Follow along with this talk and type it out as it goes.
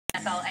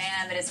NFL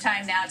AM. It is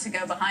time now to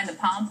go behind the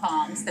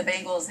Poms. The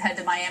Bengals head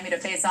to Miami to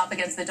face off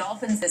against the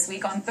Dolphins this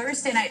week on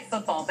Thursday Night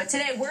Football. But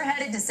today we're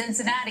headed to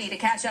Cincinnati to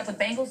catch up with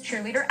Bengals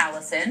cheerleader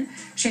Alyson.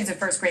 She's a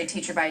first-grade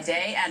teacher by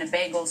day and a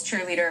Bengals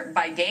cheerleader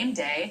by game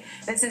day.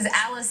 This is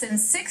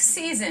Alyson's sixth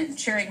season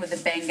cheering with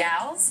the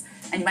Bengals,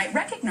 and you might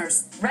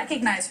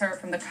recognize her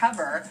from the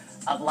cover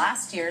of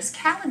last year's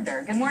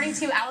calendar. Good morning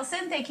to you,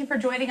 Alyson. Thank you for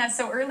joining us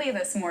so early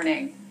this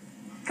morning.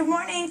 Good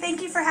morning.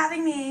 Thank you for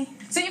having me.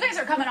 So you guys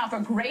are coming off a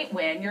great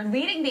win. You're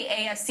leading the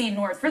AFC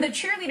North. For the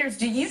cheerleaders,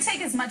 do you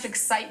take as much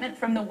excitement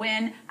from the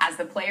win as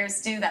the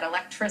players do, that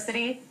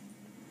electricity?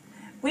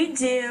 We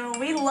do.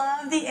 We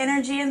love the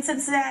energy in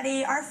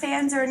Cincinnati. Our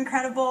fans are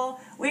incredible.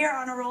 We are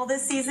on a roll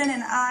this season,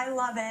 and I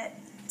love it.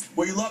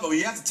 Well, you love it. Well,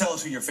 you have to tell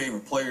us who your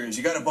favorite player is.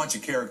 You got a bunch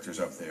of characters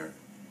up there.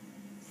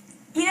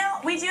 You know,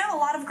 we do have a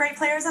lot of great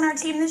players on our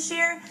team this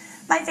year.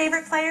 My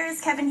favorite player is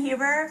Kevin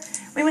Huber.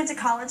 We went to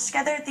college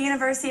together at the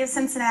University of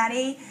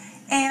Cincinnati,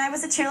 and I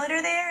was a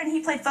cheerleader there, and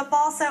he played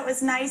football, so it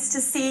was nice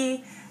to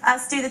see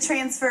us do the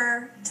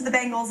transfer to the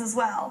Bengals as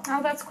well.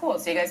 Oh, that's cool.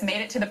 So you guys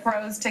made it to the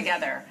pros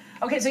together.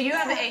 Okay, so you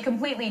have a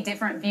completely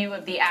different view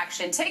of the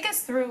action. Take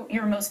us through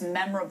your most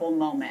memorable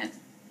moment.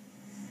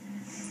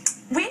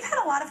 We've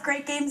had a lot of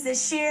great games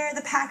this year.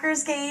 The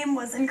Packers game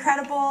was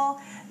incredible.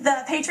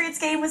 The Patriots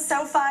game was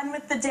so fun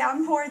with the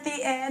downpour at the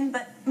end.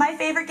 But my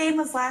favorite game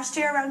was last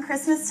year around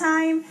Christmas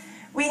time.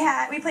 We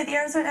played the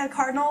Arizona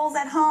Cardinals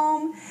at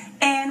home,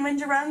 and when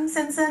Jerome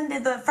Simpson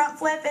did the front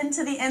flip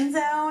into the end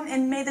zone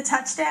and made the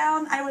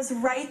touchdown, I was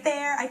right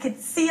there. I could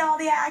see all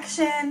the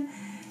action.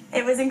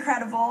 It was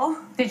incredible.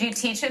 Did you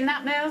teach him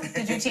that move?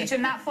 Did you teach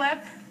him that flip?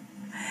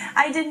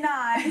 I did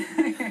not.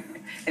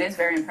 It is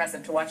very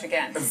impressive to watch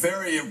again.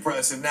 Very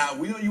impressive. Now,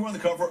 we know you were on the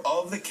cover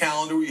of the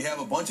calendar. You have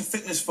a bunch of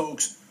fitness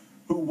folks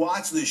who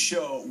watch this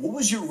show. What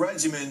was your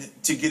regimen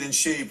to get in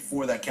shape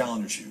for that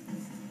calendar shoot?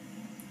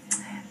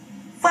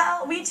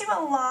 Well, we do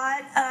a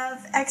lot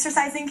of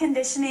exercising,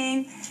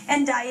 conditioning,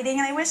 and dieting,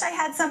 and I wish I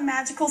had some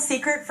magical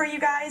secret for you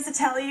guys to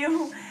tell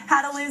you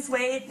how to lose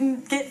weight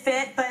and get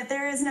fit, but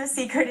there is no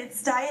secret.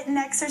 It's diet and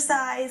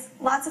exercise,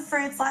 lots of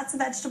fruits, lots of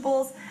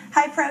vegetables,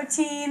 high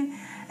protein,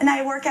 and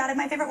I work out. And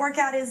my favorite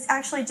workout is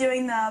actually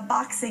doing the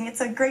boxing.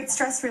 It's a great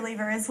stress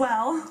reliever as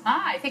well.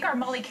 I think our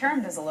Molly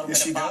Karam does a little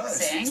bit of boxing.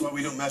 Does. That's why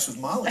we don't mess with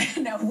Molly.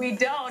 No, we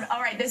don't. All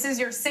right, this is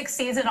your sixth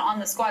season on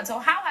the squad, so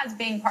how has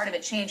being part of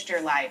it changed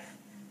your life?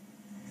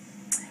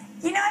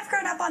 You know, I've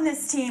grown up on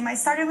this team. I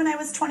started when I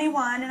was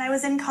 21 and I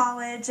was in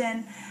college,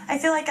 and I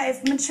feel like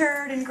I've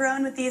matured and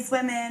grown with these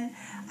women.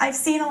 I've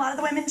seen a lot of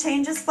the women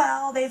change as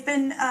well. They've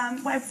been,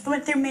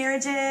 went through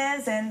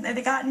marriages, and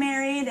they got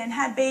married and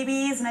had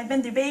babies, and I've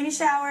been through baby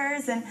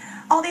showers and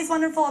all these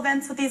wonderful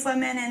events with these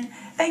women, and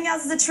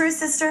Bengals is a true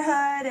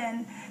sisterhood,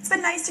 and it's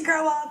been nice to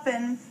grow up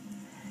and,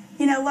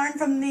 you know, learn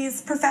from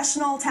these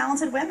professional,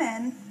 talented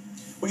women.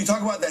 When you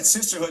talk about that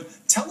sisterhood,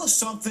 tell us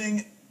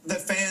something that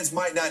fans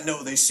might not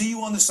know. They see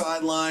you on the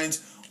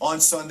sidelines on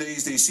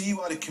Sundays. They see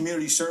you at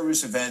community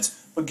service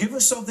events. But give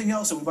us something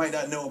else that we might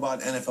not know about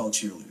NFL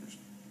cheerleaders.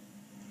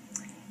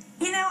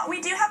 You know,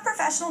 we do have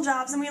professional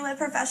jobs and we live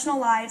professional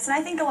lives, and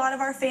I think a lot of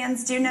our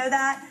fans do know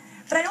that.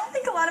 But I don't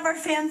think a lot of our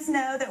fans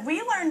know that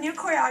we learn new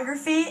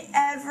choreography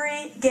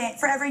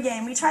for every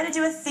game. We try to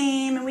do a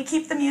theme, and we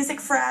keep the music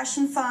fresh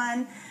and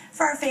fun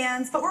for our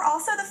fans. But we're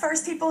also the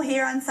first people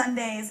here on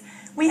Sundays.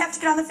 We have to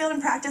get on the field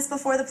and practice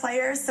before the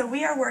players, so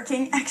we are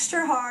working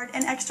extra hard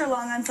and extra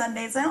long on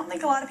Sundays. I don't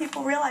think a lot of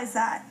people realize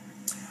that.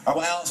 All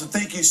right, well, Alyson,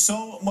 thank you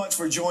so much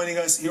for joining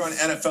us here on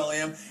NFL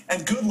AM,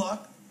 and good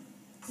luck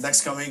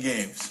next coming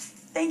games.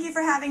 Thank you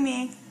for having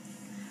me.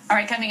 All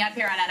right, coming up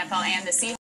here on NFL AM, the Seahawks.